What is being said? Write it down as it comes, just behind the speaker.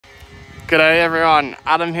G'day everyone,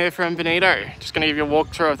 Adam here from Bonito. Just going to give you a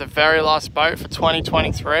walkthrough of the very last boat for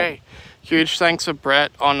 2023. Huge thanks to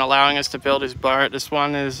Brett on allowing us to build his boat. This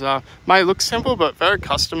one is may look simple but very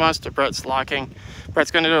customized to Brett's liking. Brett's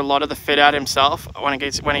going to do a lot of the fit out himself when he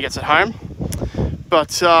gets at home.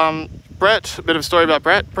 But Brett, a bit of a story about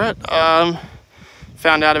Brett. Brett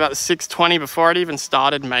found out about the 620 before it even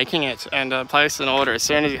started making it and placed an order as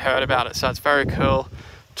soon as he heard about it. So it's very cool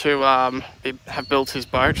to have built his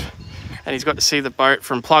boat. And he's got to see the boat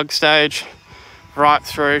from plug stage right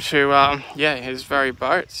through to his very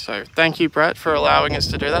boat. So thank you, Brett, for allowing us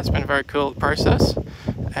to do that. It's been a very cool process,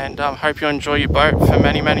 and hope you enjoy your boat for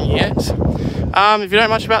many years. If you don't know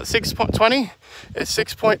much about the 620, it's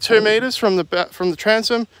 6.2 meters from the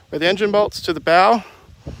transom where the engine bolts to the bow.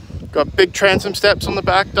 Got big transom steps on the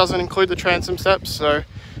back, doesn't include the transom steps, so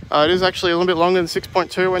it is actually a little bit longer than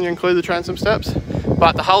 6.2 when you include the transom steps.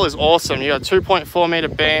 But the hull is awesome. You got a 2.4 meter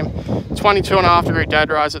beam, 22.5 degree dead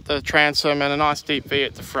rise at the transom, and a nice deep V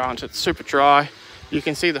at the front. It's super dry. You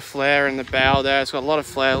can see the flare in the bow there. It's got a lot of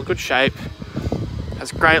flare, good shape.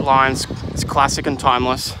 Has great lines. It's classic and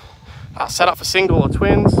timeless. Set up for single or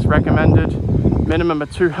twins, recommended minimum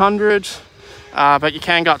of 200, but you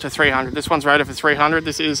can go up to 300. This one's rated for 300.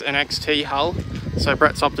 This is an XT hull, so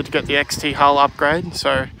Brett's opted to get the XT hull upgrade.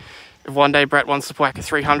 So if one day Brett wants to whack a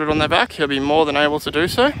 300 on their back, he'll be more than able to do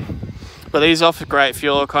so. But these offer great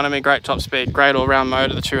fuel economy, great top speed, great all-round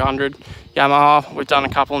motor, the 200. Yamaha, we've done a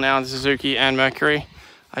couple now, the Suzuki and Mercury.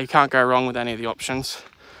 You can't go wrong with any of the options.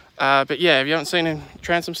 But yeah, if you haven't seen the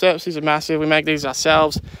transom steps, these are massive. We make these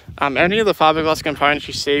ourselves. Any of the fiberglass components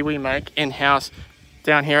you see, we make in-house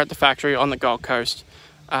down here at the factory on the Gold Coast.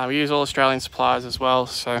 We use all Australian suppliers as well.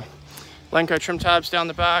 So Lenco trim tabs down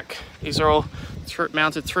the back. These are all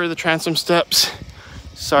mounted through the transom steps.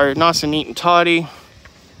 So nice and neat and tidy.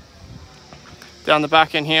 Down the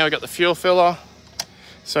back in here, we've got the fuel filler.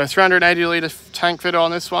 So 380 litre tank fitter on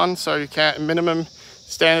this one. So you can minimum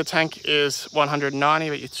standard tank is 190,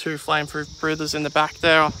 but your two flame-proof breathers in the back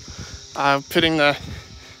there. Putting the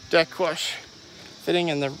deck wash fitting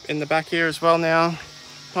in the back here as well now.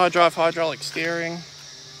 High drive hydraulic steering.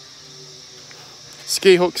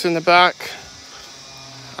 Ski hooks in the back.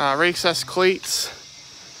 Recessed cleats.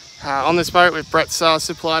 On this boat with Brett's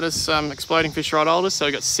supplied us some exploding fish rod holders, so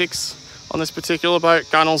we got 6 on this particular boat.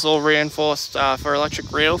 Gunnels all reinforced for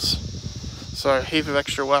electric reels, so a heap of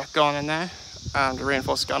extra work going in there to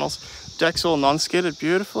reinforce gunnels. Deck's all non-skidded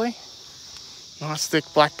beautifully. Nice thick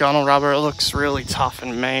black gunnel rubber. It looks really tough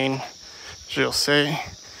and mean, as you'll see.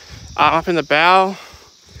 Up in the bow,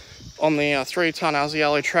 on the 3-ton Aussie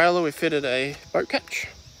Yellow trailer, we fitted a boat catch.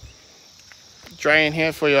 Drain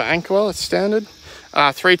here for your anchor well, it's standard.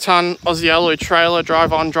 3-ton Aussie Yellow trailer,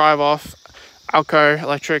 drive on, drive off, Alco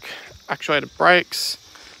electric actuated brakes.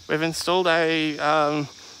 We've installed a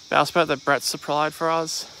bowsprit that Brett supplied for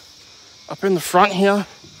us. Up in the front here,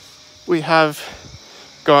 we have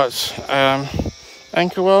got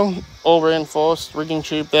anchor well, all reinforced rigging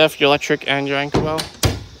tube there for your electric and your anchor well.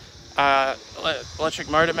 Electric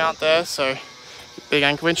motor mount there, so big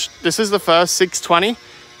anchor winch. This is the first 620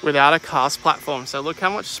 without a cast platform, so look how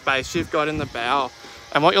much space you've got in the bow.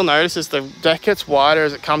 And what you'll notice is the deck gets wider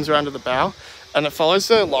as it comes around to the bow, and it follows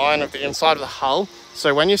the line of the inside of the hull.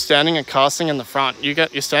 So when you're standing and casting in the front,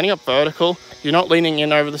 you're standing up vertical, you're not leaning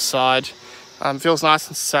in over the side. Feels nice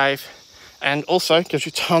and safe, and also gives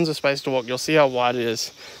you tons of space to walk. You'll see how wide it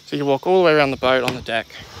is. So you walk all the way around the boat on the deck.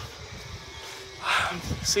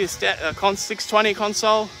 See a 620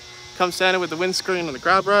 console, comes standard with the windscreen and the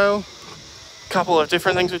grab rail. Couple of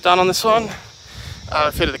different things we've done on this one.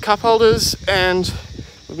 Fitted the cup holders, and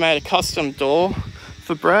we've made a custom door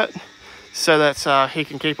for Brett so that he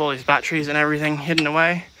can keep all his batteries and everything hidden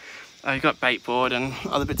away. You've got bait board and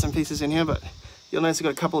other bits and pieces in here, but you'll notice we've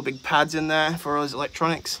got a couple of big pads in there for all his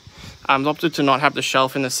electronics. Opted to not have the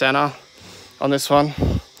shelf in the center on this one.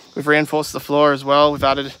 We've reinforced the floor as well. We've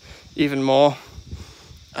added even more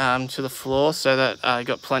to the floor so that you've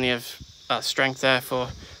got plenty of strength there for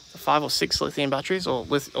the 5 or 6 lithium batteries, or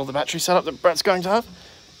with all the battery setup that Brett's going to have.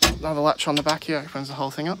 Another latch on the back here opens the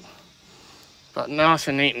whole thing up. But nice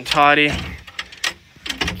and neat and tidy.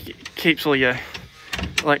 Keeps all your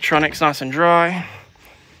electronics nice and dry.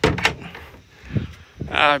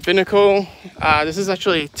 Binnacle. This is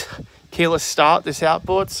actually keyless start, this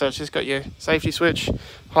outboard, so it's just got your safety switch,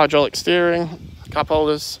 hydraulic steering, cup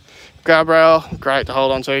holders, grab rail, great to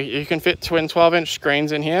hold on to. You can fit twin 12-inch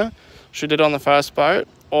screens in here, which we did on the first boat,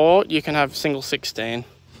 or you can have single 16.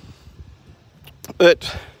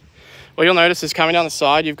 But what you'll notice is coming down the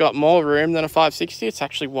side, you've got more room than a 560. It's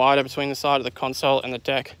actually wider between the side of the console and the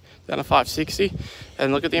deck down to 560.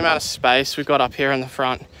 And look at the amount of space we've got up here in the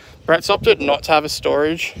front. Brett's opted not to have a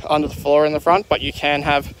storage under the floor in the front, but you can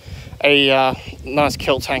have a nice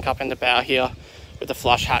kill tank up in the bow here with the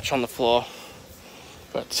flush hatch on the floor.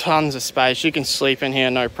 Got tons of space. You can sleep in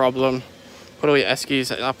here, no problem. Put all your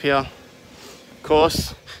eskies up here. Of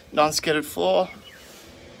course, non-skidded floor.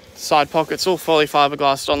 Side pockets all fully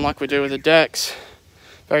fiberglassed on like we do with the decks.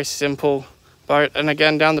 Very simple boat. And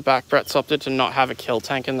again, down the back, Brett's opted to not have a kill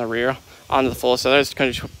tank in the rear under the floor, so those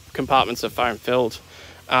compartments are foam filled.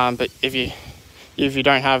 But if you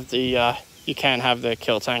don't have the you can have the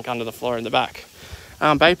kill tank under the floor in the back.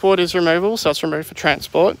 Baitboard is removable, so it's removed for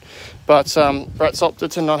transport, but Brett's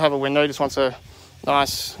opted to not have a window. He just wants a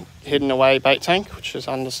nice hidden away bait tank, which is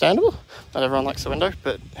understandable. Not everyone likes the window,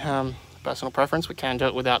 but personal preference, we can do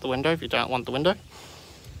it without the window if you don't want the window.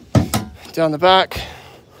 Down the back,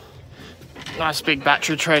 nice big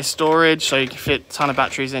battery tray storage, so you can fit a ton of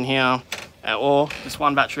batteries in here, or just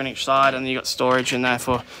one battery on each side, and then you got storage in there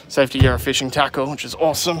for safety gear or fishing tackle, which is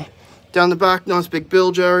awesome. Down the back, nice big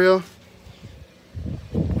bilge area.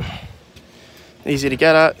 Easy to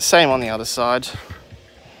get at, same on the other side.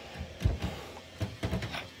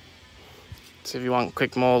 So if you want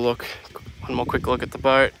one more quick look at the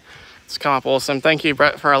boat, it's come up awesome. Thank you,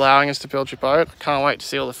 Brett, for allowing us to build your boat. I can't wait to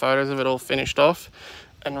see all the photos of it all finished off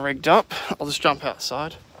and rigged up. I'll just jump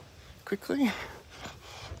outside quickly.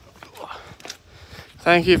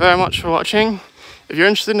 Thank you very much for watching. If you're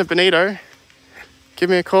interested in a bonito, give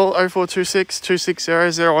me a call, 0426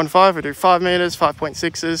 260 015. We do 5 meters,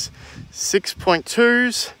 5.6s,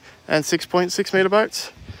 6.2s, and 6.6 meter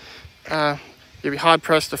boats. You'll be hard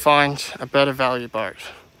pressed to find a better value boat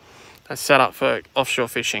that's set up for offshore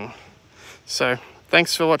fishing. So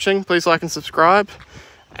thanks for watching. Please like and subscribe,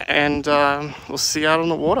 and we'll see you out on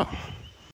the water.